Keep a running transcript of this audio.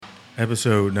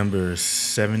Episode number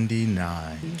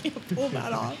 79. Pull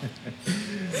that off.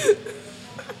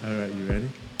 All right, you ready?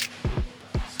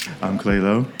 I'm Clay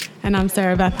Lowe. And I'm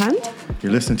Sarah Beth Hunt.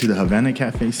 You're listening to the Havana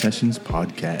Cafe Sessions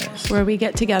podcast, where we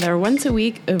get together once a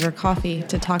week over coffee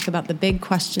to talk about the big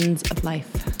questions of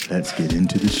life. Let's get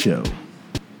into the show.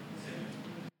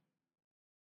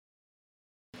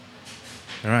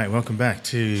 All right, welcome back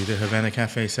to the Havana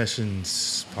Cafe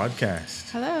Sessions podcast.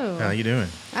 Hello. How you doing?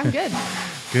 I'm good.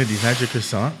 Good. You've had your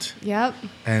croissant. Yep.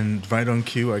 And right on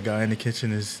cue, our guy in the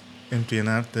kitchen is emptying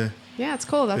out the Yeah, it's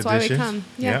cool. That's why dishes. we come.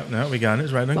 Yeah, no, we got it.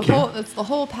 It's right on cue. It's the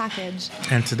whole package.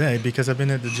 And today, because I've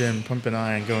been at the gym pumping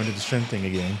iron, going to the strength thing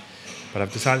again, but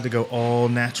I've decided to go all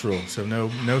natural. So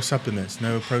no supplements,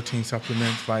 no protein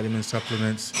supplements, vitamin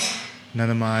supplements,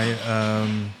 none of my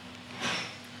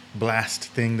blast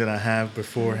thing that I have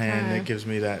beforehand that gives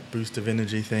me that boost of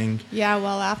energy thing. Yeah,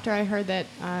 well, after I heard that...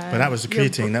 but that was the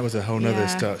creatine. That was a whole nother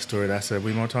story.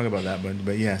 We won't talk about that,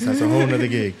 but yes, that's a whole nother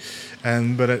gig.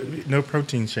 But no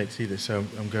protein shakes either, so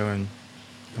I'm going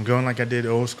like I did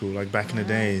old school, like back in the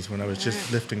days when I was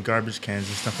just lifting garbage cans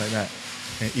and stuff like that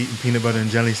and eating peanut butter and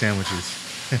jelly sandwiches.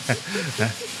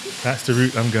 That's the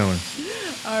route I'm going.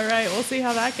 All right, we'll see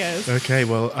how that goes. Okay,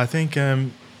 well, I think...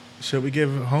 shall we give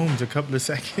Holmes a couple of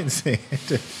seconds here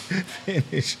to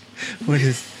finish with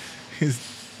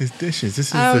his dishes? This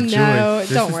is the joy. No,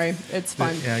 don't worry. It's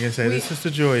fun. Yeah, I can say this is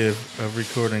the joy of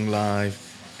recording live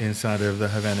inside of the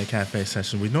Havana Cafe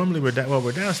session.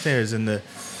 We're downstairs in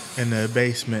the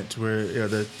basement where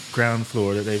the ground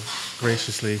floor that they've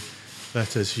graciously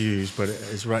let us use, but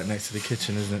it's right next to the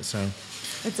kitchen, isn't it? So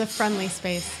it's a friendly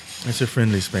space. It's a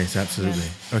friendly space, absolutely.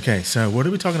 Yeah. Okay, so what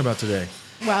are we talking about today?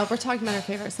 Well, we're talking about our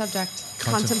favorite subject,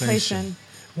 contemplation.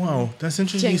 Wow, that's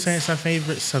interesting you say it's our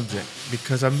favorite subject,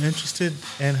 because I'm interested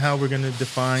in how we're going to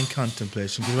define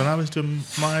contemplation. Because when I was doing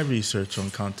my research on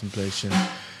contemplation,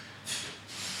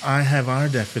 I have our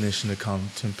definition of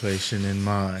contemplation in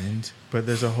mind, but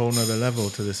there's a whole other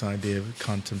level to this idea of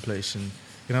contemplation.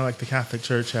 You know, like the Catholic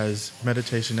Church has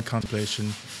meditation and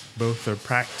contemplation. Both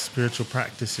are spiritual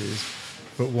practices,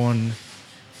 but one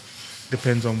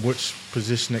depends on which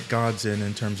position that God's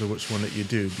in terms of which one that you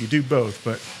do. You do both,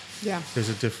 but there's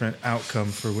a different outcome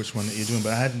for which one that you're doing.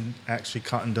 But I hadn't actually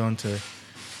cottoned on to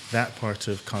that part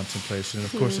of contemplation.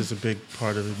 And, of course, it's a big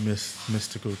part of the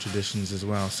mystical traditions as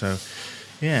well. So,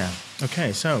 yeah.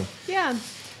 Okay, so. Yeah.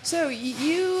 So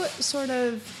you sort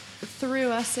of threw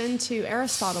us into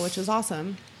Aristotle, which is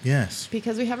awesome. Yes.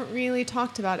 Because we haven't really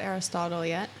talked about Aristotle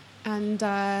yet.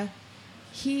 And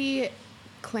he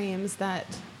claims that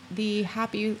the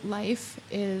happy life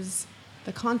is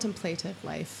the contemplative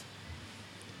life.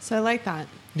 So I like that.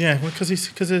 Yeah, well, because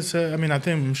it's.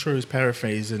 I'm sure he's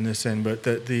paraphrased in this end, but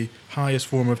that the highest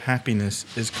form of happiness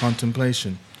is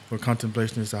contemplation, or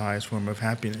contemplation is the highest form of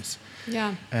happiness.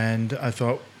 Yeah. And I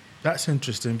thought that's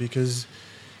interesting because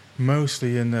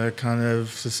mostly in the kind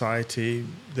of society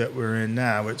that we're in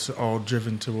now, it's all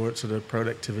driven towards sort of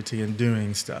productivity and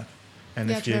doing stuff. And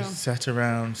if you sat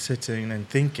around sitting and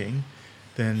thinking,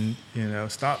 then,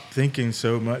 stop thinking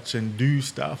so much and do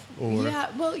stuff. Yeah,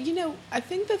 well, I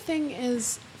think the thing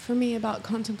is, for me, about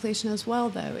contemplation as well,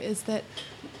 though, is that,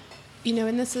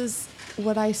 and this is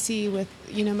what I see with,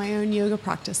 my own yoga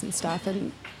practice and stuff,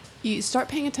 and you start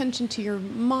paying attention to your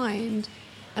mind,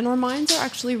 and our minds are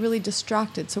actually really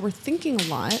distracted. So we're thinking a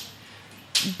lot,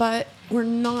 but we're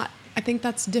not. I think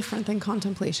that's different than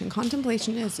contemplation.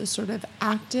 Contemplation is a sort of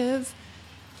active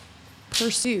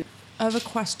pursuit of a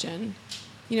question.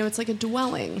 It's like a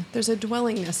dwelling. There's a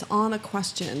dwellingness on a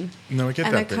question. No, I get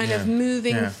and that. And a kind of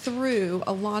moving through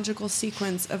a logical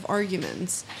sequence of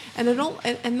arguments. And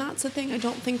and that's the thing I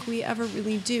don't think we ever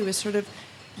really do, is sort of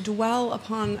dwell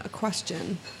upon a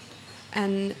question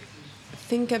and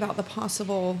think about the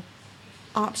possible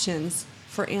options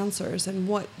for answers and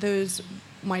what those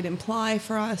might imply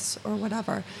for us or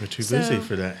whatever. We're too busy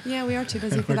for that. Yeah, we are too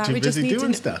busy for that. We just need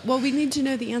doing stuff. Well, we need to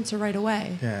know the answer right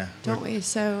away. Yeah, don't we?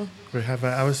 So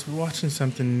I was watching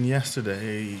something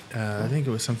yesterday. I think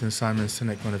it was something Simon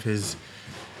Sinek, one of his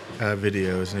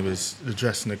videos, and he was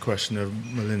addressing the question of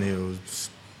millennials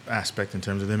aspect in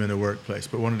terms of them in the workplace.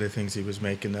 But one of the things he was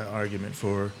making the argument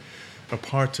for, a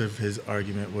part of his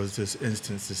argument was this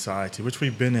instant society, which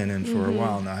we've been in for a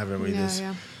while now, haven't we?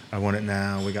 I want it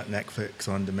now. We got Netflix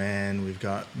on demand. We've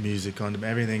got music on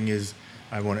demand. Everything is,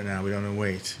 I want it now. We don't want to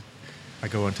wait. I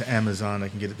go onto Amazon. I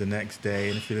can get it the next day.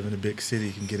 And if you live in a big city,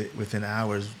 you can get it within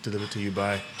hours delivered to you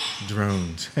by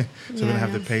drones. So we don't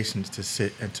have the patience to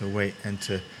sit and to wait and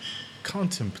to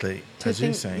contemplate, as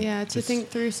you're saying. Yeah, to think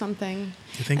through something.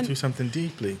 To think through something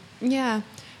deeply. Yeah.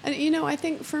 And, I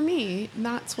think for me,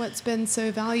 that's what's been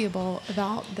so valuable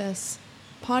about this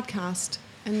podcast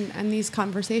and these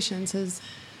conversations is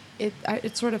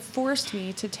it sort of forced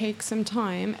me to take some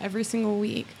time every single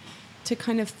week to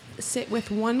kind of sit with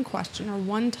one question or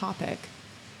one topic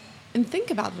and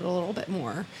think about it a little bit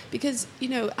more. Because,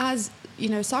 as,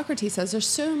 Socrates says, there's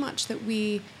so much that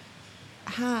we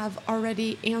have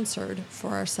already answered for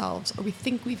ourselves, or we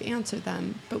think we've answered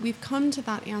them, but we've come to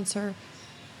that answer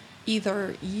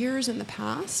either years in the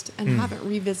past and haven't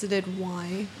revisited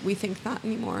why we think that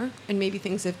anymore, and maybe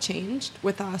things have changed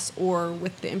with us or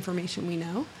with the information we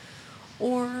know,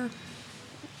 or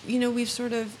we've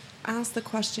sort of asked the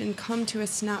question, come to a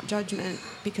snap judgment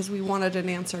because we wanted an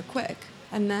answer quick,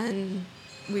 and then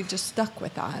we've just stuck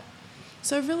with that.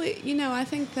 So really, I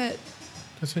think that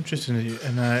that's interesting.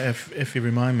 And if you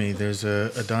remind me, there's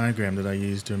a diagram that I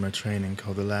used during my training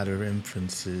called the ladder of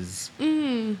inferences.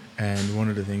 And one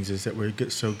of the things is that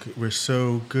we're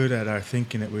so good at our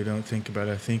thinking that we don't think about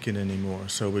our thinking anymore.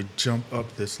 So we jump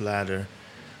up this ladder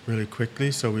really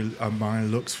quickly. So our mind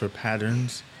looks for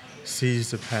patterns, sees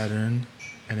the pattern,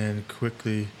 and then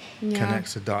quickly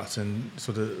connects the dots and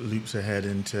sort of loops ahead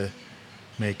into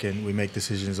we make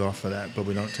decisions off of that. But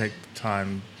we don't take the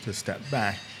time to step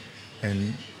back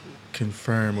and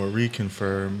confirm or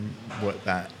reconfirm what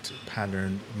that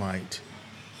pattern might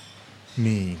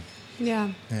mean.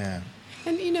 Yeah. Yeah.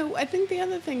 And, I think the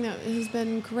other thing that has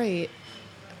been great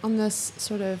on this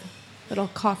sort of little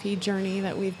coffee journey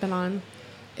that we've been on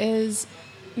is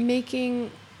making,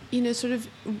 sort of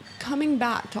coming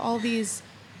back to all these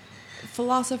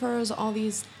philosophers, all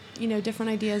these, different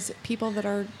ideas, people that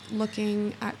are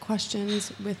looking at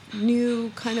questions with new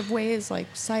kind of ways like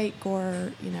psych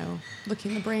or,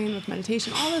 looking at the brain with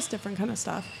meditation, all this different kind of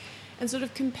stuff, and sort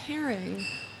of comparing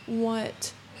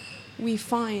what we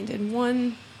find in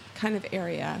one kind of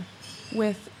area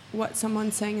with what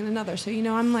someone's saying in another. So,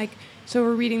 so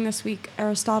we're reading this week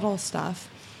Aristotle stuff,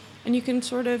 and you can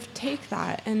sort of take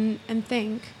that and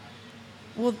think,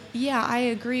 well, yeah, I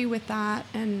agree with that,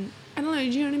 and I don't know, do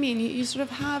you know what I mean? You sort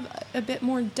of have a bit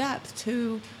more depth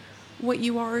to what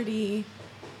you already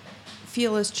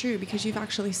feel is true because you've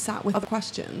actually sat with other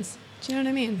questions. Do you know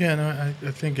what I mean? Yeah, no,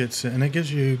 I think and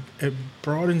it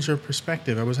broadens your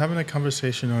perspective. I was having a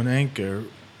conversation on Anchor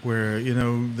where,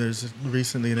 there's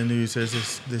recently in the news,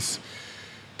 there's this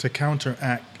to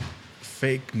counteract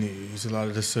fake news, a lot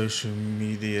of the social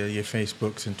media, your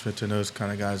Facebooks and Twitter, and those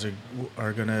kind of guys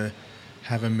are going to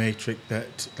have a matrix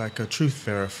that like a truth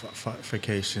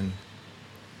verification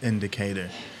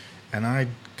indicator. And I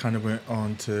kind of went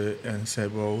on and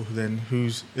said, well, then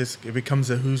it becomes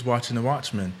a who's watching the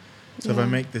Watchmen. So if I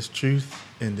make this truth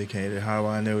indicator, how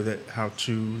I know how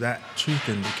true that truth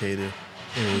indicator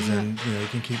is, and you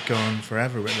can keep going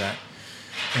forever with that.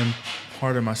 And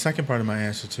second part of my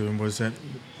answer to him was that,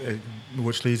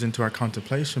 which leads into our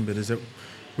contemplation bit, is that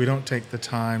we don't take the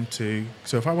time to.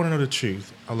 So if I want to know the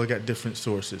truth, I'll look at different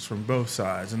sources from both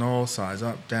sides and all sides,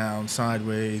 up, down,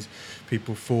 sideways,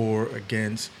 people for,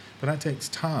 against. But that takes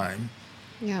time.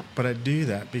 Yeah. But I do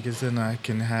that because then I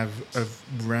can have a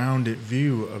rounded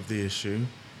view of the issue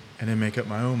and then make up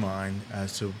my own mind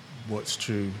as to what's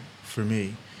true for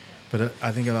me. But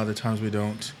I think a lot of times we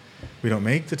don't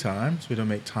make the time. So we don't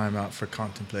make time out for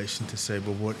contemplation to say,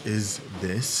 well, what is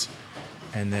this?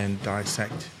 And then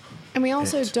dissect. And we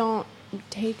also don't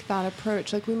take that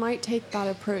approach. Like we might take that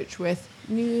approach with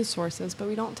news sources, but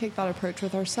we don't take that approach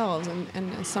with ourselves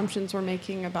and assumptions we're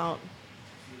making about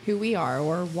who we are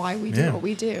or why we do what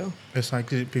we do. It's like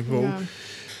people,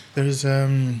 there's,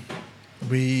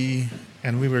 we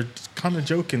were kind of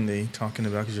jokingly talking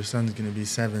about, because your son's going to be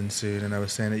 7 soon, and I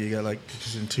was saying that you got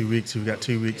just in 2 weeks, you've got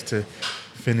 2 weeks to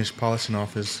finish polishing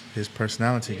off his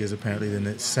personality, because apparently then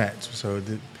it's set. So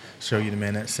show you the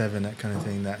man at 7, that kind of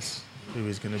thing, that's who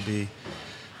he's going to be.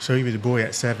 Show you the boy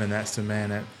at 7, that's the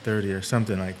man at 30 or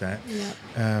something like that. Yep.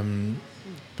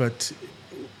 But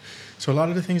so a lot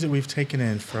of the things that we've taken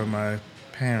in from our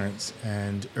parents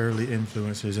and early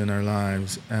influences in our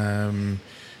lives are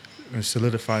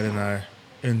solidified in our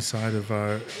inside of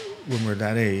our, when we're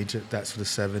that age, at that sort of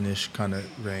 7-ish kind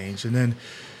of range. And then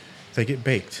they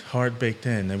get hard baked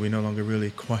in, and we no longer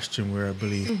really question where our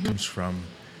belief comes from.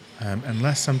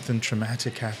 Unless something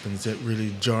traumatic happens that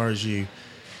really jars you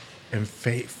and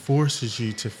forces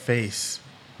you to face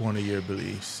one of your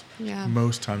beliefs. Yeah.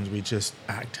 Most times we just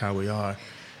act how we are.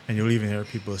 And you'll even hear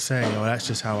people say, oh, that's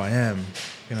just how I am.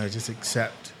 Just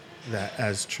accept that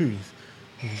as truth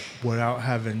without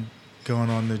having gone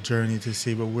on the journey to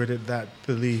see, well, where did that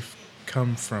belief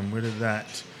come from? Where did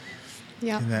that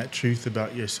and that truth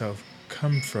about yourself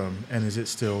come from? And is it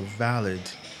still valid?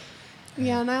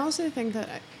 Yeah, and I also think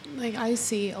that, like, I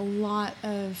see a lot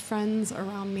of friends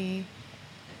around me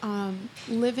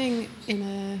living in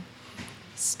a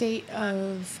state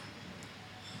of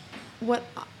what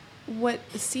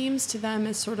seems to them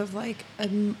is sort of like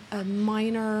a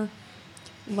minor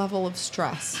level of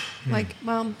stress. Like,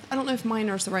 well, I don't know if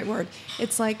minor is the right word.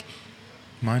 It's like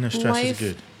minor stress is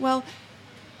good. Well,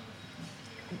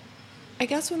 I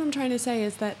guess what I'm trying to say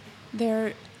is that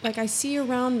I see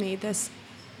around me this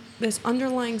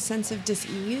underlying sense of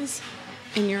dis-ease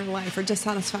in your life or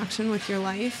dissatisfaction with your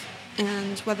life,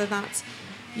 and whether that's,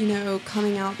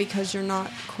 coming out because you're not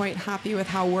quite happy with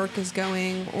how work is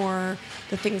going or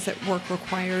the things that work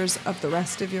requires of the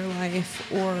rest of your life,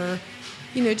 or,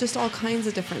 just all kinds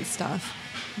of different stuff,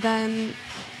 then,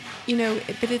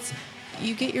 but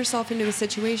you get yourself into a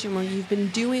situation where you've been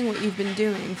doing what you've been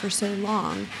doing for so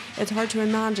long, it's hard to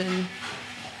imagine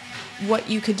what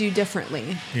you could do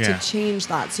differently to change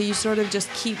that. So you sort of just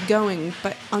keep going,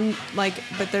 but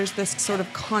there's this sort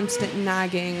of constant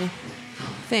nagging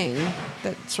thing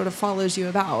that sort of follows you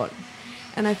about.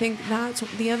 And I think that's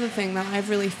the other thing that I've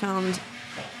really found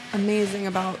amazing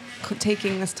about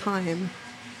taking this time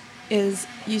is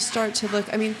you start to look,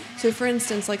 so for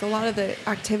instance, like a lot of the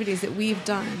activities that we've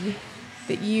done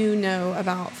that you know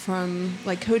about from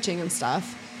like coaching and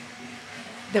stuff,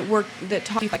 that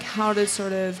talk like how to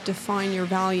sort of define your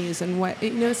values and what,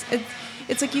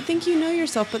 it's like you think you know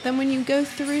yourself, but then when you go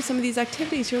through some of these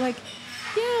activities, you're like,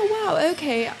 yeah, wow,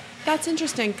 okay, that's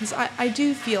interesting, because I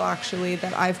do feel actually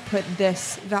that I've put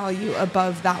this value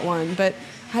above that one, but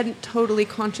hadn't totally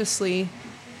consciously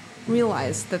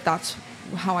realized that that's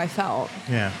how I felt.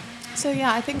 Yeah. So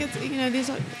yeah, I think it's,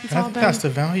 that's the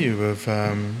value of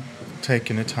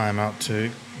taking the time out to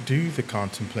do the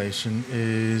contemplation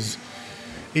is,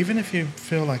 even if you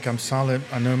feel like I'm solid,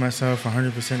 I know myself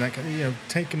 100%, like,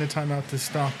 taking the time out to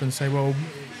stop and say, well,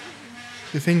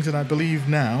 the things that I believe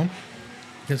now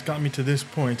that's got me to this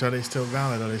point, are they still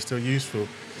valid? Are they still useful?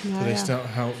 Do they still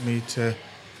help me to,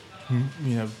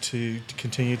 to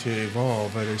continue to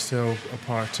evolve? Are they still a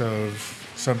part of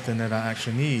something that I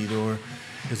actually need? Or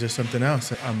is there something else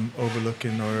that I'm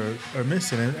overlooking or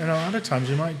missing? And a lot of times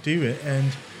you might do it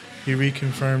and you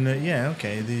reconfirm that,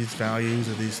 these values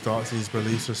or these thoughts, these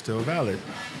beliefs are still valid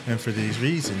and for these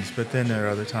reasons. But then there are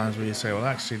other times where you say, well,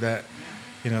 actually that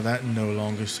no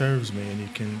longer serves me, and you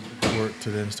can work to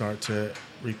then start to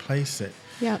replace it.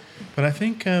 Yeah. But I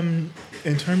think in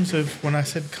terms of when I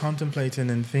said contemplating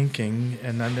and thinking,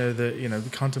 and I know that, the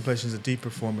contemplation is a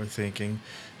deeper form of thinking,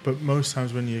 but most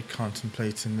times when you're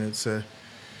contemplating, there's a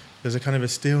kind of a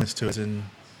stillness to it, and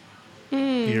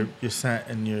you're sat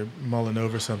and you're mulling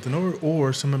over something,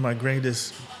 or some of my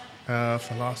greatest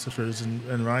philosophers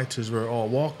and writers were all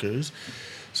walkers,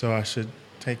 so I should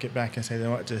take it back and say they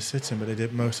weren't just sitting, but they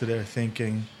did most of their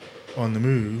thinking on the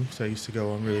move. So I used to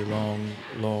go on really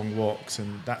long walks,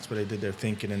 and that's where they did their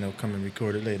thinking, and they'll come and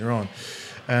record it later on.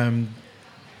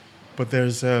 But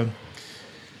there's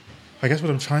I guess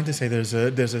what I'm trying to say, there's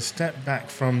a step back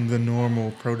from the normal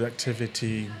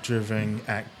productivity-driven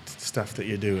stuff that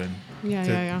you're doing.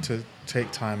 To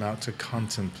take time out to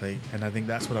contemplate. And I think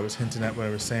that's what I was hinting at, where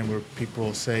I was saying, where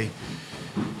people say,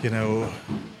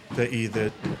 they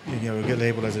either get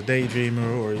labeled as a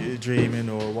daydreamer, or you're dreaming,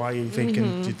 or why are you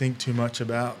thinking? Do you think too much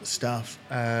about stuff?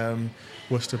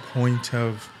 What's the point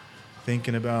of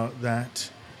thinking about that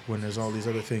when there's all these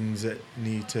other things that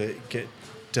need to get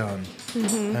done?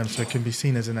 So it can be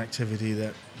seen as an activity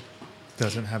that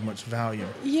doesn't have much value.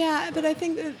 Yeah, but I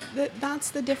think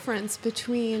that's the difference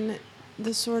between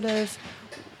the sort of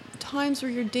times where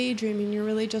you're daydreaming, you're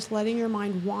really just letting your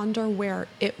mind wander where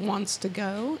it wants to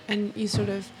go, and you sort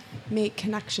of make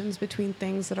connections between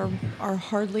things that are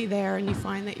hardly there, and you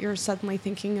find that you're suddenly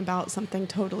thinking about something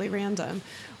totally random.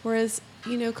 Whereas,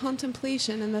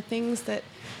 contemplation and the things that,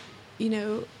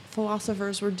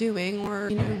 philosophers were doing, or,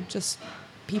 just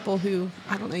people who,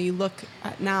 I don't know, you look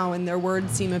at now and their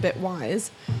words seem a bit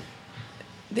wise,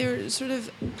 they're sort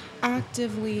of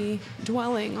actively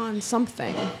dwelling on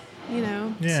something.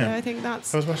 So I think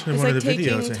that's, I was watching one of the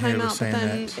videos and he was saying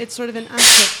that it's sort of an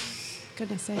active,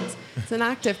 goodness sakes, it's an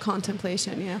active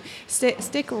contemplation.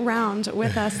 Stick around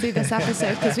with us through this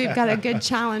episode, because we've got a good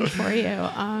challenge for you.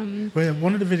 Well,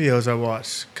 one of the videos I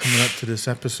watched coming up to this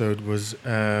episode was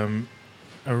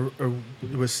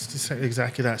was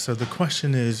exactly that. So the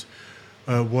question is,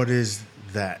 what is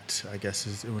that? I guess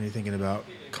is when you're thinking about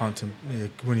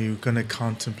when you're going to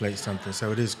contemplate something.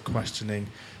 So it is questioning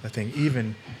a thing.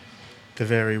 Even the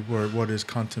very word, what is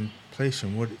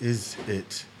contemplation? What is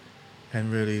it?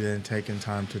 and really then taking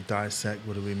time to dissect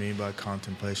what do we mean by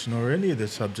contemplation or any of the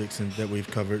subjects that we've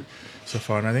covered so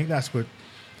far. And I think that's what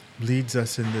leads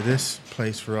us into this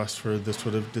place for us for the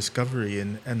sort of discovery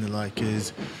and the like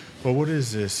is, well, what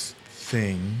is this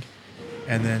thing?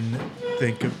 And then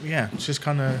think of, just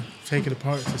kind of take it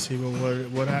apart to see, well,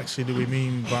 what actually do we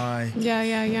mean by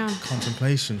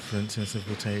contemplation, for instance, if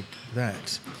we take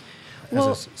that as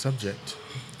a subject.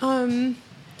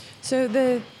 So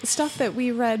the stuff that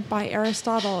we read by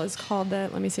Aristotle is called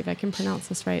let me see if I can pronounce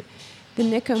this right, the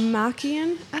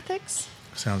Nicomachean Ethics.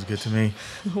 Sounds good to me.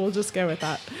 We'll just go with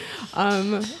that.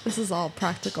 This is all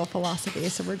practical philosophy,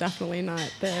 so we're definitely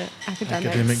not the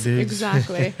academic dudes.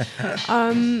 Exactly.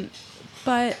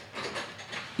 But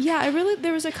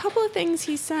there was a couple of things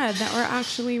he said that were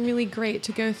actually really great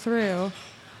to go through.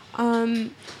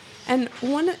 And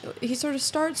one, he sort of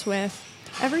starts with,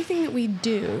 everything that we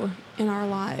do in our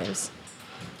lives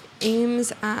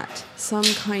aims at some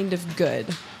kind of good.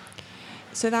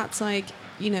 So that's like,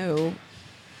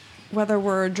 whether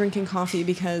we're drinking coffee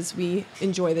because we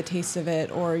enjoy the taste of it,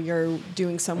 or you're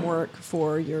doing some work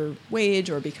for your wage,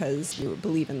 or because you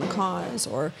believe in the cause,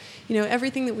 or,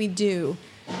 everything that we do,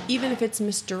 even if it's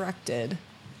misdirected,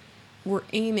 we're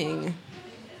aiming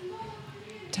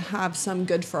to have some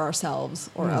good for ourselves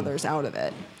or others out of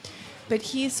it.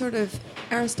 But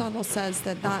Aristotle says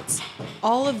that's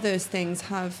all of those things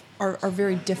are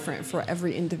very different for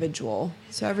every individual.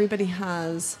 So everybody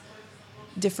has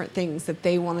different things that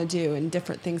they want to do and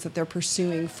different things that they're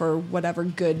pursuing for whatever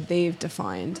good they've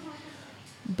defined.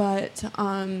 But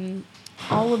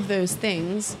all of those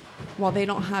things, while they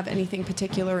don't have anything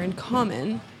particular in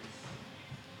common,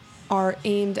 are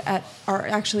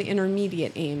actually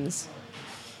intermediate aims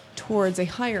towards a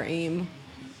higher aim,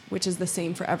 which is the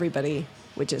same for everybody,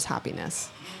 which is happiness.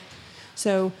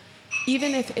 So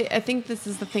I think this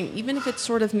is the thing, even if it's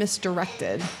sort of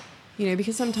misdirected,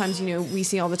 because sometimes, we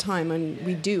see all the time, and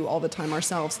we do all the time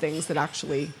ourselves, things that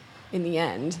actually, in the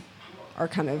end, are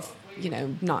kind of,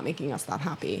 not making us that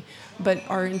happy. But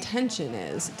our intention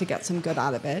is to get some good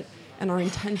out of it, and our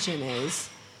intention is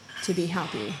to be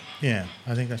happy. Yeah,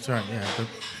 I think that's right. Yeah,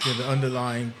 the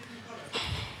underlying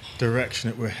direction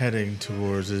that we're heading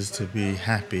towards is to be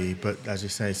happy. But as you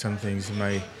say, some things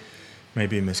may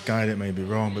be misguided, may be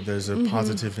wrong, but there's a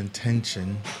positive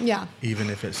intention. Yeah.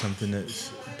 Even if it's something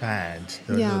that's bad,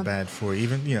 they're bad for you.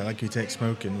 Even, like you take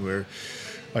smoking, where,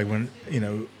 like when,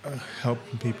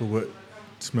 helping people with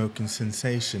smoking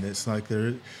cessation, it's like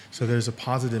there's a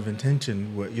positive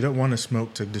intention. You don't want to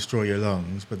smoke to destroy your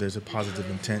lungs, but there's a positive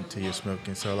intent to your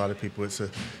smoking. So a lot of people, it's a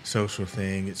social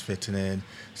thing, it's fitting in.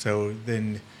 So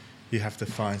then you have to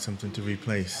find something to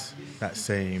replace that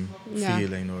same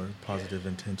feeling or positive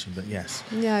intention. But yes.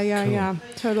 Yeah,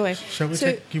 totally. Shall we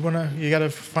you got a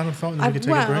final thought and then we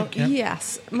can take a break? Yeah?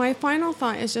 Yes. My final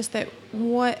thought is just that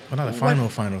Well, not a final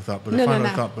thought, but a final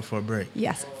thought before break.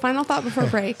 Yes, final thought before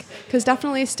break, because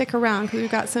definitely stick around, because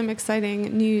we've got some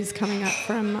exciting news coming up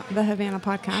from the Havana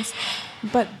podcast.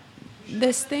 But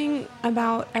this thing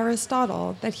about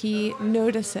Aristotle that he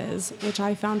notices, which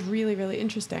I found really, really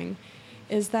interesting,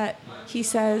 is that he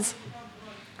says,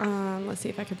 let's see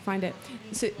if I can find it.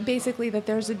 So basically that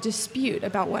there's a dispute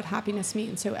about what happiness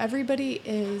means. So everybody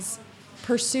is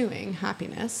pursuing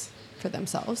happiness for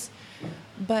themselves,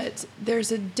 but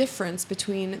there's a difference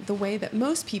between the way that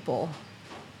most people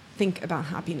think about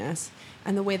happiness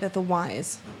and the way that the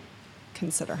wise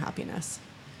consider happiness.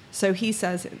 So he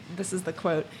says, this is the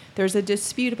quote, "There's a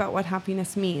dispute about what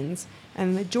happiness means,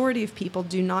 and the majority of people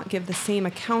do not give the same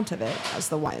account of it as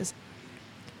the wise."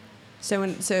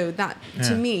 So that,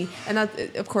 to me, and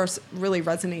that, of course, really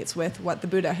resonates with what the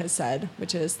Buddha has said,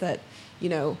 which is that,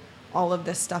 all of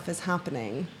this stuff is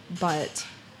happening, but,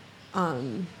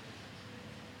 the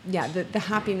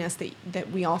happiness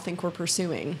that we all think we're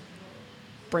pursuing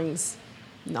brings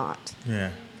not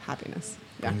happiness.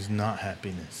 Brings not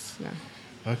happiness.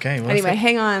 Yeah. Okay. Well, anyway,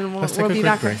 hang on. We'll be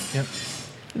back. Yep.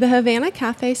 The Havana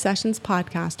Cafe Sessions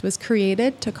podcast was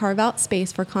created to carve out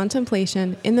space for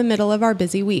contemplation in the middle of our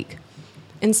busy week.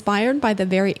 Inspired by the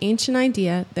very ancient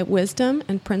idea that wisdom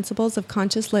and principles of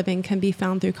conscious living can be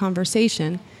found through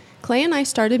conversation, Clay and I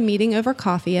started meeting over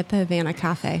coffee at the Havana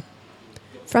Cafe.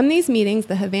 From these meetings,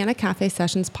 the Havana Cafe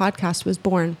Sessions podcast was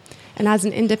born, and as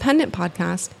an independent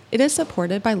podcast, it is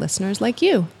supported by listeners like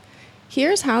you.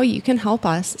 Here's how you can help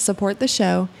us support the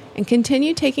show and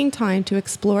continue taking time to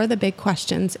explore the big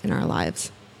questions in our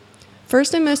lives.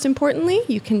 First and most importantly,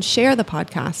 you can share the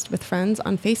podcast with friends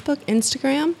on Facebook,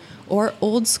 Instagram, or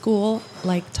old school,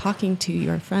 like talking to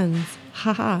your friends.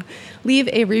 Haha. Leave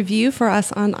a review for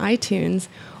us on iTunes,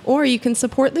 or you can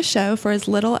support the show for as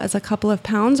little as a couple of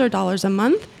pounds or dollars a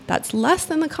month. That's less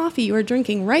than the coffee you are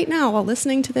drinking right now while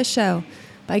listening to this show,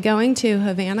 by going to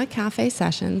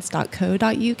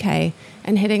havannahcafesessions.co.uk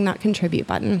and hitting that contribute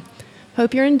button.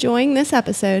 Hope you're enjoying this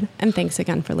episode, and thanks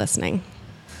again for listening.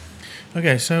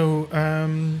 Okay, so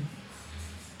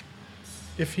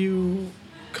if you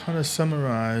kind of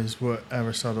summarize what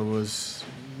Aristotle was,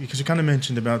 because you kind of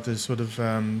mentioned about the sort of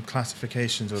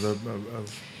classifications of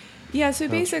so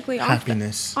basically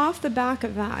happiness. Off the back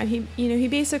of that, he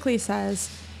basically says,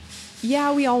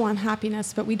 yeah, we all want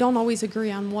happiness, but we don't always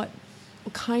agree on what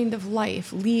kind of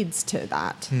life leads to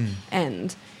that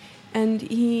end. And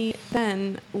he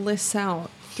then lists out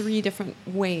 3 different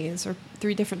ways or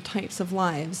 3 different types of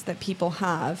lives that people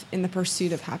have in the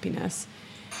pursuit of happiness.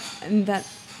 And that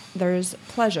there's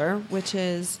pleasure, which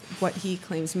is what he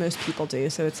claims most people do.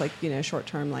 So it's like, short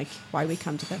term, like why we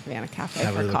come to the Havana Cafe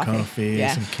have for a little coffee,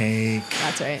 some cake.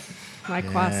 That's right. My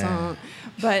croissant.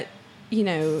 But,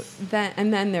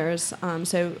 then there's,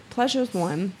 so pleasure is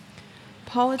one.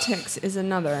 Politics is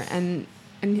another. And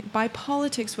by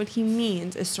politics, what he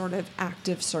means is sort of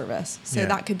active service. So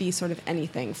that could be sort of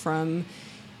anything from,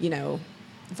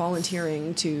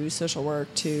 volunteering to social work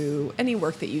to any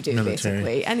work that you do,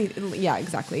 military. basically.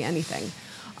 Exactly, anything.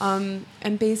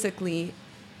 And basically,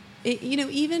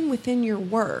 even within your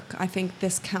work, I think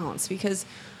this counts, because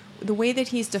the way that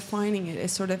he's defining it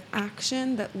is sort of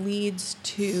action that leads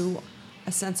to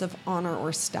a sense of honor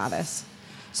or status.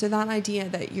 So that idea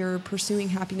that you're pursuing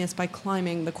happiness by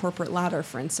climbing the corporate ladder,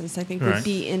 for instance, I think would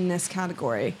be in this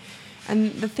category.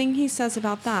 And the thing he says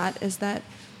about that is that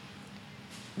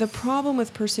the problem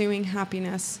with pursuing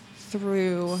happiness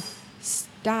through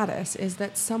status is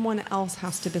that someone else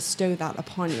has to bestow that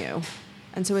upon you.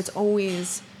 And so it's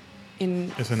always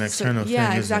it's an external thing,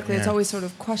 yeah, exactly. It's always sort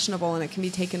of questionable, and it can be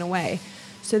taken away.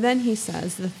 So then he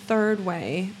says the third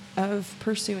way of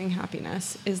pursuing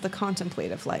happiness is the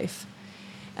contemplative life.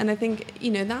 And I think,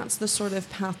 that's the sort of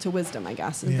path to wisdom, I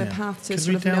guess, is the path to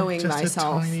sort of knowing thyself. Just a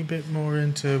tiny bit more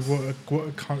into what a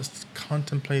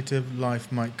contemplative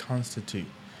life might constitute.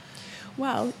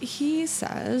 Well, he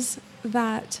says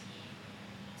that,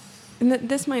 and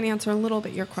this might answer a little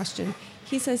bit your question.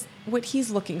 He says what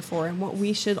he's looking for and what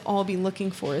we should all be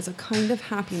looking for is a kind of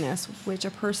happiness which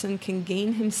a person can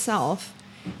gain himself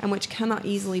and which cannot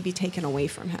easily be taken away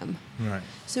from him. Right.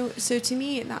 So to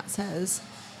me, that says,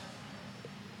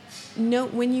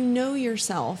 when you know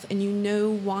yourself and you know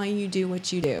why you do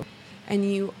what you do, and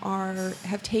you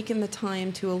have taken the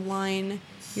time to align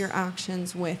your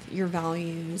actions with your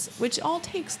values, which all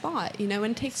takes thought,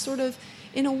 and takes sort of,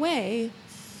 in a way,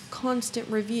 constant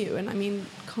review. And I mean,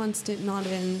 constant not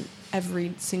in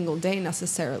every single day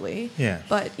necessarily,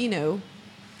 but,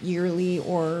 yearly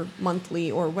or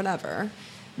monthly or whatever,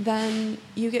 then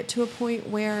you get to a point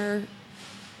where,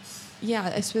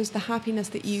 I suppose the happiness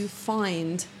that you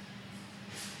find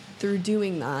through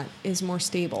doing that is more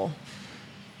stable.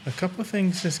 A couple of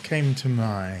things just came to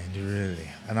mind, really,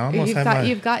 and I almost I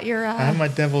have my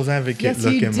devil's advocate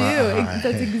look in my eye. Yes,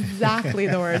 you do. That's exactly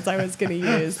the words I was going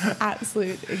to use.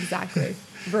 Exactly.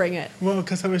 Bring it. Well,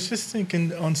 because I was just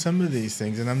thinking on some of these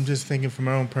things, and I'm just thinking from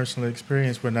my own personal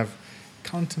experience when I've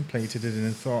contemplated it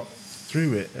and thought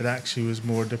through it, it actually was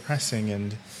more depressing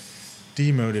and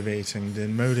demotivating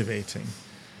than motivating.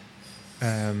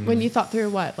 When you thought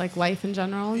through what, like life in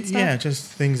general and stuff? Yeah, just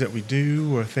things that we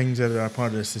do or things that are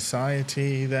part of the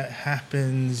society that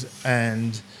happens,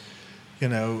 and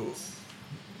and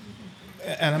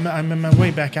I'm my way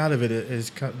back out of it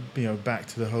is back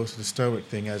to the whole sort of stoic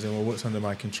thing, as in, well, what's under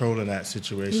my control in that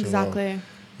situation? Exactly.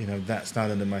 Well, that's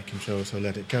not under my control, so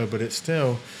let it go. But it's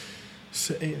still,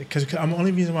 because the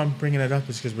only reason why I'm bringing it up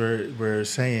is because we're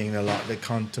saying a lot that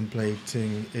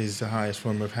contemplating is the highest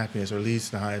form of happiness, or leads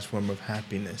to the highest form of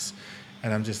happiness.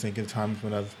 And I'm just thinking of times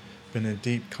when I've been in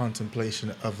deep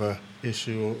contemplation of a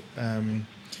issue, and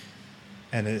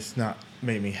it's not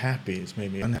made me happy, it's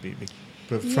made me unhappy.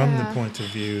 But from the point of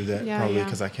view that probably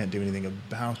because I can't do anything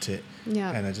about it,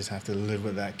 and I just have to live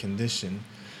with that condition.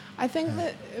 I think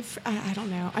that, I don't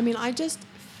know. I mean, I just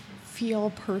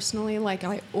feel personally like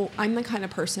I'm the kind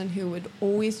of person who would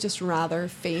always just rather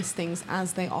face things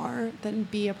as they are than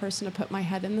be a person to put my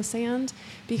head in the sand.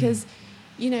 Because,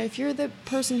 if you're the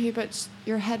person who puts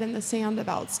your head in the sand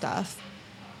about stuff,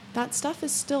 that stuff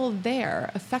is still there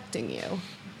affecting you.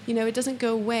 it doesn't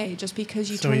go away just because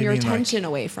you So turn you your mean, like, attention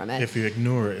away from it. If you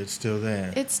ignore it, it's still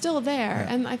there. It's still there.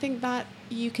 Yeah. And I think that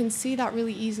you can see that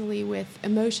really easily with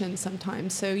emotions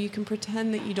sometimes. So you can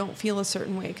pretend that you don't feel a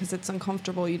certain way because it's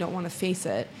uncomfortable, you don't want to face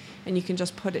it, and you can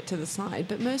just put it to the side.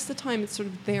 But most of the time it's sort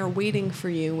of there waiting for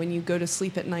you when you go to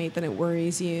sleep at night, then it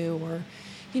worries you, or,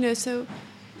 so,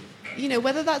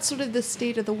 whether that's sort of the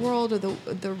state of the world or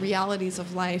the realities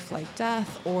of life like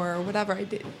death or whatever,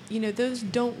 those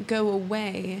don't go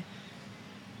away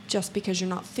just because you're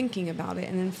not thinking about it.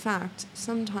 And in fact,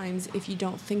 sometimes if you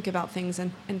don't think about things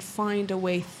and find a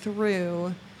way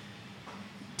through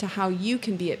to how you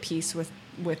can be at peace with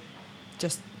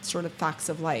just sort of facts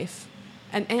of life.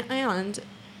 And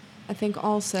I think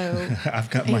also... I've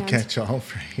got my catch-all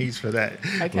phrase for that.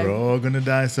 Okay. We're all going to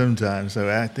die sometime. So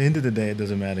at the end of the day, it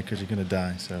doesn't matter because you're going to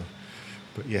die. So,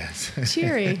 but yes.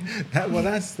 Cheery.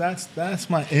 That's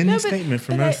my end statement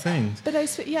for most things. But I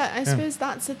suppose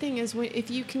that's the thing is if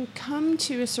you can come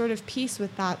to a sort of peace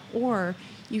with that, or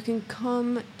you can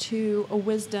come to a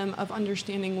wisdom of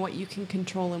understanding what you can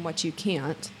control and what you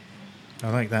can't. I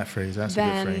like that phrase. That's a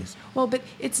good phrase. Well, but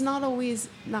it's not always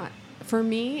not. For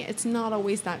me, it's not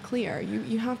always that clear.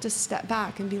 You have to step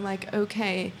back and be like,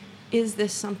 okay, is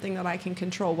this something that I can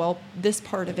control? Well, this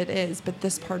part of it is, but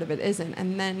this part of it isn't.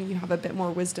 And then you have a bit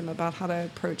more wisdom about how to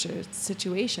approach a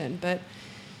situation. But,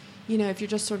 if you're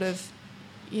just sort of,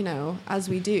 as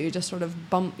we do, just sort of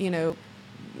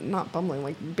not bumbling,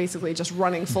 like basically just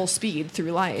running full speed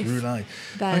through life.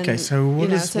 Then, okay, so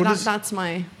that's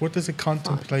my what does a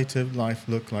contemplative life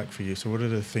look like for you? So what are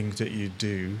the things that you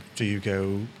do? Do you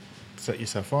go set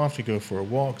yourself off? You go for a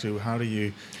walk? How do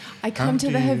you... I come to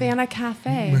the Havana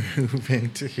Cafe. Move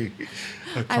into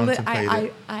a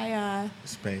contemplative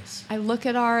space. I look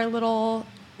at our little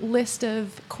list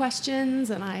of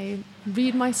questions and I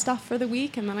read my stuff for the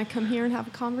week, and then I come here and have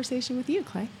a conversation with you,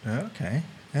 Clay. Okay.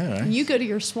 All right. And you go to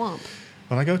your swamp.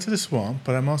 Well, I go to the swamp,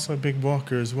 but I'm also a big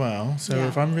walker as well. So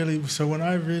when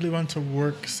I really want to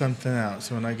work something out,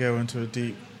 so when I go into a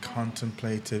deep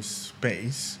contemplative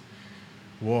space,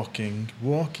 walking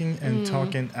and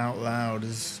talking out loud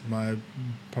is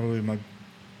probably my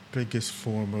biggest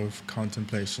form of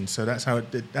contemplation. So that's how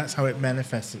it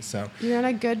manifests itself. You're in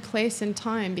a good place in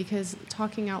time, because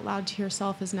talking out loud to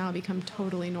yourself has now become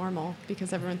totally normal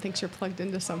because everyone thinks you're plugged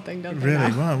into something, don't they? Really?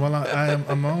 Now? Well,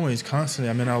 I'm always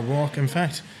constantly. I'll walk. In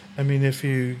fact, I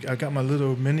got my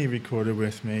little mini recorder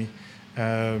with me,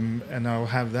 and I'll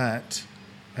have that,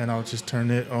 and I'll just turn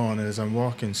it on as I'm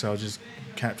walking. So I'll just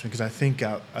capture, because I tend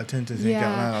to think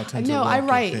out loud. I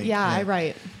write. I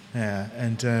write. Yeah,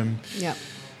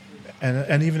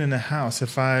 and even in the house,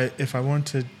 if I want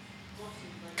to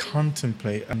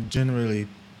contemplate, I'm generally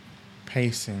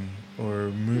pacing or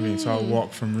moving, so I'll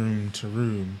walk from room to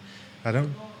room. I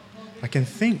can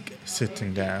think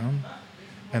sitting down,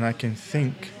 and I can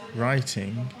think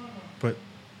writing, but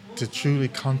to truly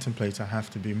contemplate, I have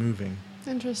to be moving.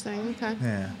 Interesting. Okay.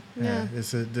 Yeah.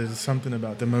 There's something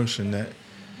about the motion that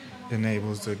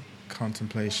enables the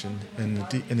contemplation in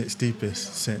its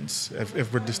deepest sense.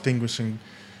 If we're distinguishing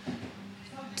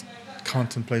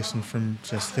contemplation from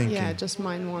just thinking. Yeah, just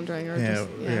mind wandering, or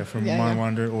mind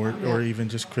wander, or even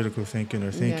just critical thinking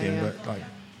or thinking. But like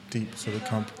deep sort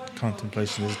of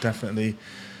contemplation is definitely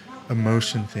a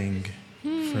motion thing for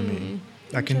me.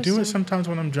 I can do it sometimes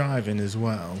when I'm driving as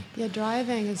well. Yeah,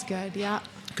 driving is good. Yeah.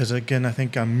 Because again, I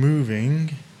think I'm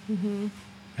moving. Mm-hmm.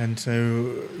 And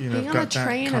so, being I've on got a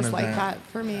train that is like that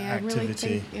for me. Activity. I really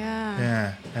think,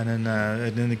 Yeah, and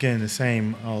then again the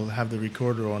same. I'll have the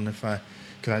recorder on because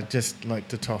I just like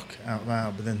to talk out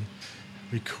loud. But then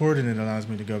recording it allows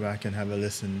me to go back and have a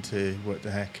listen to what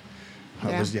the heck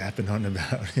I was yapping on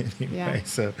about anyway.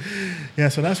 Yeah.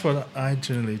 So that's what I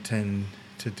generally tend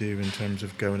to do in terms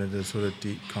of going into sort of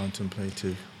deep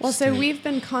contemplative state. So we've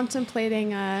been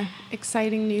contemplating an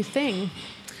exciting new thing.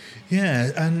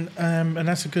 Yeah, and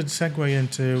that's a good segue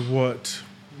into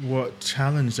what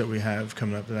challenge that we have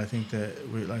coming up that I think that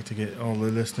we'd like to get all the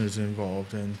listeners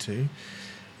involved into.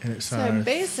 And it's our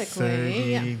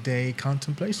 30-day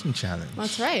contemplation challenge.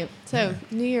 That's right. So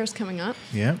New Year's coming up.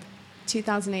 Yeah.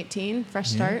 2018, fresh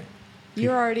start.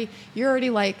 You're already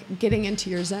like getting into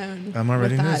your zone. I'm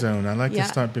already in the zone. I like to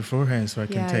start beforehand so I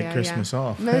can take Christmas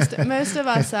off. Most of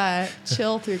us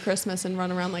chill through Christmas and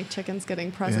run around like chickens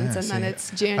getting presents, and then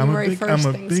it's January 1st.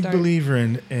 I'm a big believer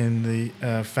in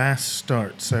the fast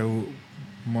start. So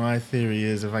my theory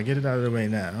is if I get it out of the way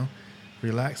now,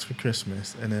 relax for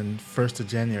Christmas, and then 1st of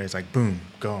January it's like boom,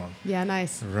 gone. Yeah,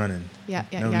 nice. Running. Yeah.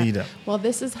 No lead up. Well,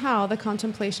 this is how the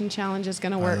contemplation challenge is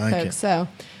going to work, like folks. So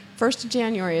 1st of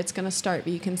January it's going to start,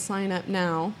 but you can sign up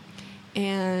now.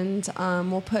 And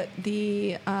we'll put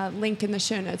the link in the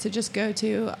show notes. So just go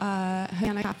to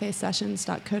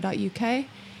HavanaCafeSessions.co.uk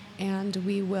and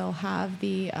we will have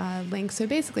the link. So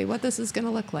basically what this is going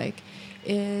to look like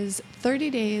is 30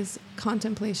 days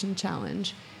contemplation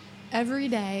challenge. Every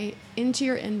day into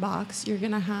your inbox, you're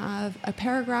going to have a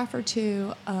paragraph or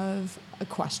two of a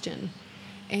question.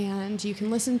 And you can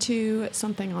listen to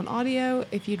something on audio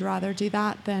if you'd rather do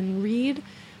that than read.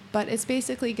 But it's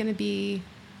basically going to be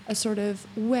a sort of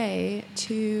way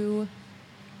to,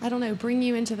 I don't know, bring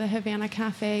you into the Havana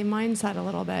Cafe mindset a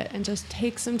little bit and just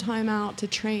take some time out to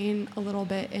train a little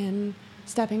bit in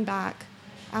stepping back,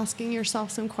 asking yourself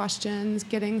some questions,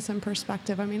 getting some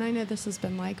perspective. I mean, I know this has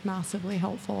been like massively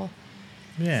helpful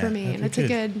for me, and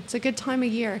it's a good time of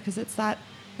year because it's that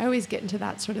I always get into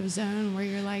that sort of zone where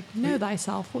you're like, know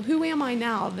thyself. Well, who am I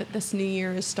now that this new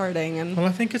year is starting? And well,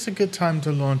 I think it's a good time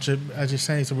to launch it, as you're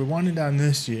saying. So we're winding down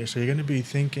this year, so you're going to be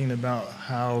thinking about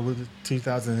how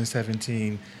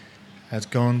 2017 has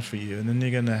gone for you, and then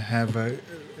you're going to have an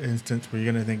instance where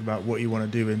you're going to think about what you want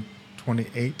to do in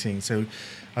 2018. So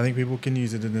I think people can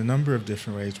use it in a number of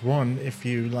different ways. One, if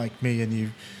you, like me, and you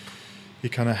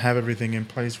kind of have everything in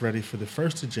place ready for the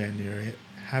 1st of January,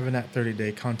 having that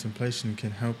 30-day contemplation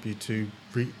can help you to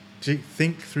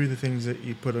think through the things that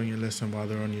you put on your list and why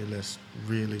they're on your list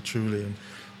really, truly, and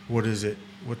what is it,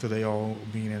 what do they all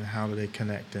mean, and how do they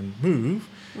connect and move.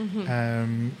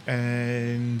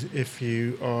 And if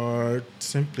you are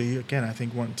simply, again, I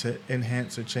think want to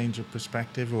enhance or change your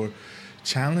perspective or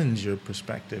challenge your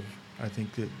perspective, I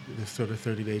think that the sort of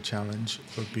 30-day challenge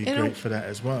would be great for that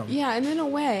as well. Yeah, and in a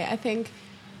way, I think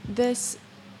this,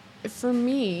 for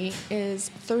me, is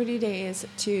 30 days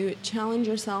to challenge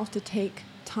yourself to take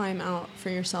time out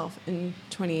for yourself in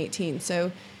 2018.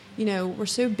 So, we're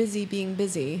so busy being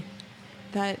busy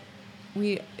that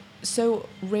we so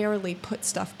rarely put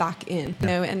stuff back in,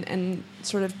 and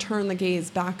sort of turn the gaze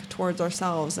back towards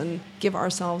ourselves and give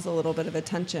ourselves a little bit of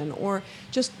attention, or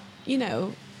just,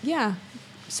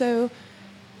 So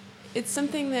it's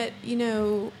something that,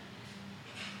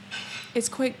 it's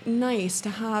quite nice to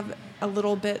have a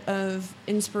little bit of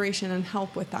inspiration and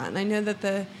help with that. And I know that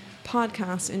the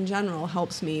podcast in general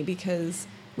helps me because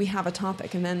we have a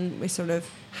topic and then we sort of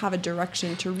have a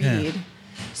direction to read. Yeah.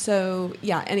 So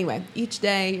anyway, each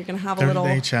day you're going to have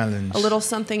a little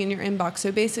something in your inbox.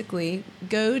 So basically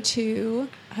go to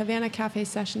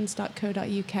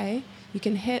HavanaCafeSessions.co.uk. You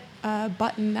can hit a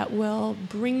button that will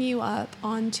bring you up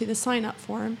onto the sign-up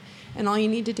form. And all you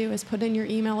need to do is put in your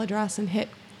email address and hit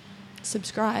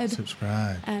subscribe.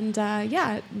 And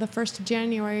the 1st of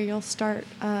January, you'll start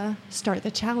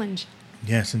the challenge.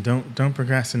 Yes, and don't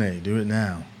procrastinate. Do it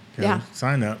now. Okay? Yeah.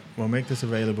 Sign up. We'll make this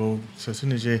available. So as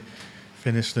soon as you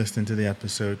finish listening to the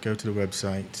episode, go to the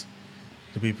website.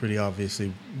 It'll be pretty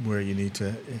obviously where you need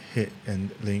to hit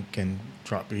and link and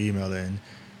drop your email in.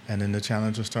 And then the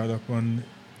challenge will start up on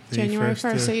January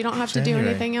 1st. So you don't have to do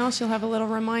anything else. You'll have a little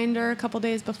reminder a couple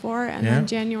days before, and then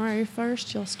January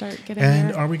 1st, you'll start getting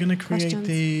And are we going to create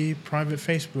the private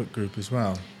Facebook group as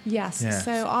well? Yes. Yeah.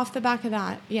 So off the back of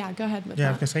that, go ahead with that. Yeah,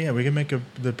 I was going to say, we can make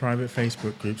the private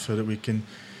Facebook group so that we can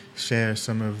share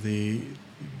some of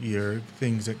your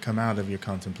things that come out of your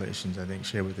contemplations, I think,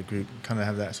 share with the group, kind of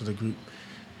have that sort of group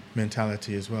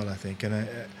mentality as well, I think. And I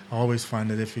always find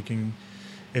that if you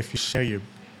share your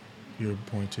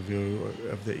point of view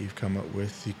that you've come up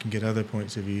with, you can get other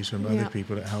points of views from other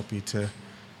people that help you to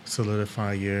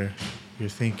solidify your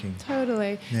thinking.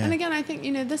 Totally. Yeah. And again, I think,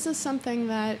 this is something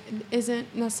that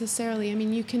isn't necessarily,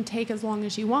 you can take as long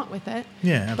as you want with it.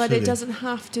 Yeah, absolutely. But it doesn't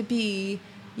have to be,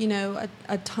 a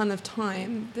ton of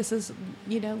time. This is,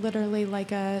 literally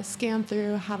like a scan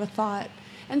through, have a thought.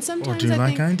 And sometimes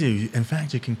I do. In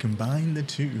fact, you can combine the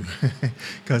two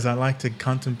because I like to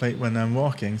contemplate when I'm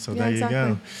walking. So there you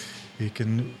go. You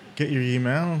can get your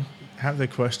email, have the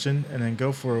question, and then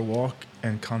go for a walk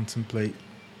and contemplate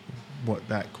what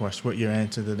your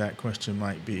answer to that question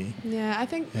might be. Yeah, I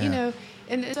think, and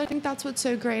I think that's what's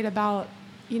so great about,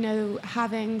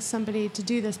 having somebody to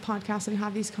do this podcast and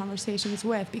have these conversations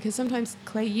with, because sometimes,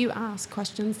 Clay, you ask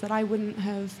questions that I wouldn't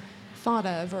have thought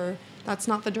of, or that's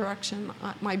not the direction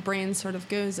my brain sort of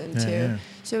goes into. Yeah.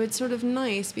 So it's sort of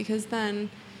nice because then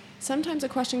sometimes a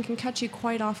question can catch you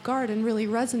quite off guard and really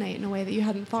resonate in a way that you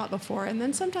hadn't thought before. And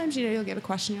then sometimes, you'll get a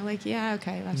question, you're like,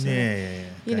 okay, that's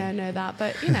know that.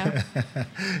 But,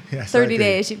 yes, 30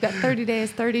 days, you've got 30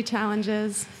 days, 30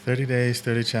 challenges. 30 days,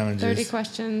 30 challenges. 30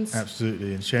 questions.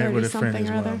 Absolutely. And share it with a friend as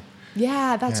well.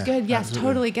 Yeah, that's good. Yes, absolutely.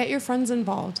 Totally. Get your friends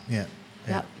involved. Yeah.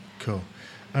 Yep. Cool.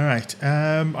 All right.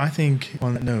 I think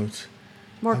on that note,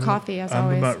 More coffee, as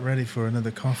always. I'm about ready for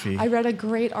another coffee. I read a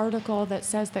great article that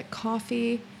says that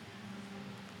coffee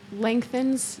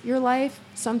lengthens your life,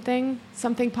 something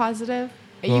positive.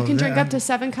 Well, you can drink up to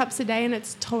 7 cups a day, and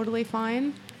it's totally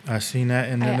fine. I've seen that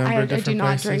in a number of different places. I do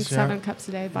not drink 7 cups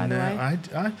a day, by the way.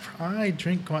 I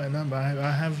drink quite a number.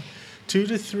 I have 2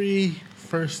 to 3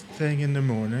 first thing in the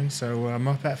morning, so I'm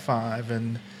up at 5,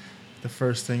 and the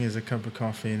first thing is a cup of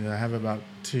coffee, and I have about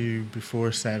 2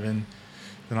 before 7.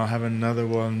 Then I'll have another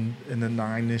one in the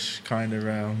 9-ish kind of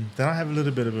realm. Then I'll have a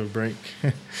little bit of a break.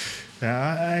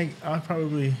 I'll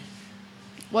probably...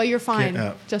 Well, you're fine,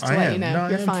 just to let you know.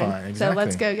 You're fine. Exactly. So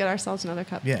let's go get ourselves another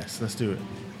cup. Yes, let's do it.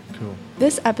 Cool.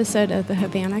 This episode of the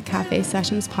Havana Cafe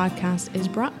Sessions podcast is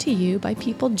brought to you by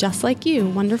people just like you,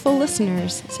 wonderful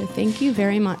listeners. So thank you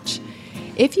very much.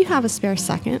 If you have a spare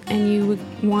second and you would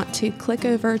want to click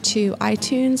over to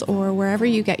iTunes or wherever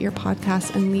you get your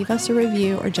podcasts and leave us a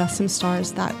review or just some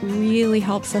stars, that really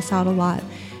helps us out a lot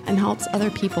and helps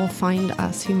other people find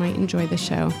us who might enjoy the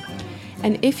show.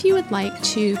 And if you would like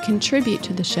to contribute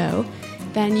to the show,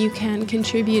 then you can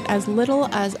contribute as little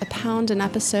as £1 an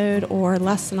episode or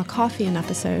less than a coffee an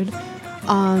episode.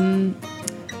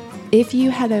 If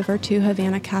you head over to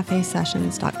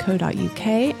havanacafesessions.co.uk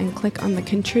and click on the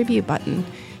contribute button,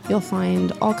 you'll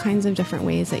find all kinds of different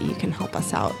ways that you can help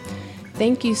us out.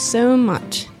 Thank you so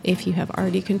much if you have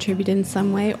already contributed in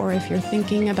some way, or if you're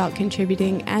thinking about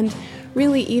contributing, and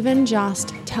really even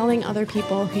just telling other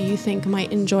people who you think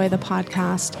might enjoy the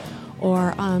podcast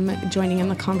or joining in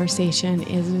the conversation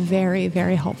is very,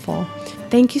 very helpful.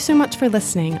 Thank you so much for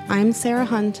listening. I'm Sarah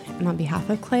Hunt, and on behalf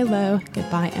of Clay Lowe,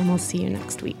 goodbye, and we'll see you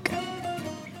next week.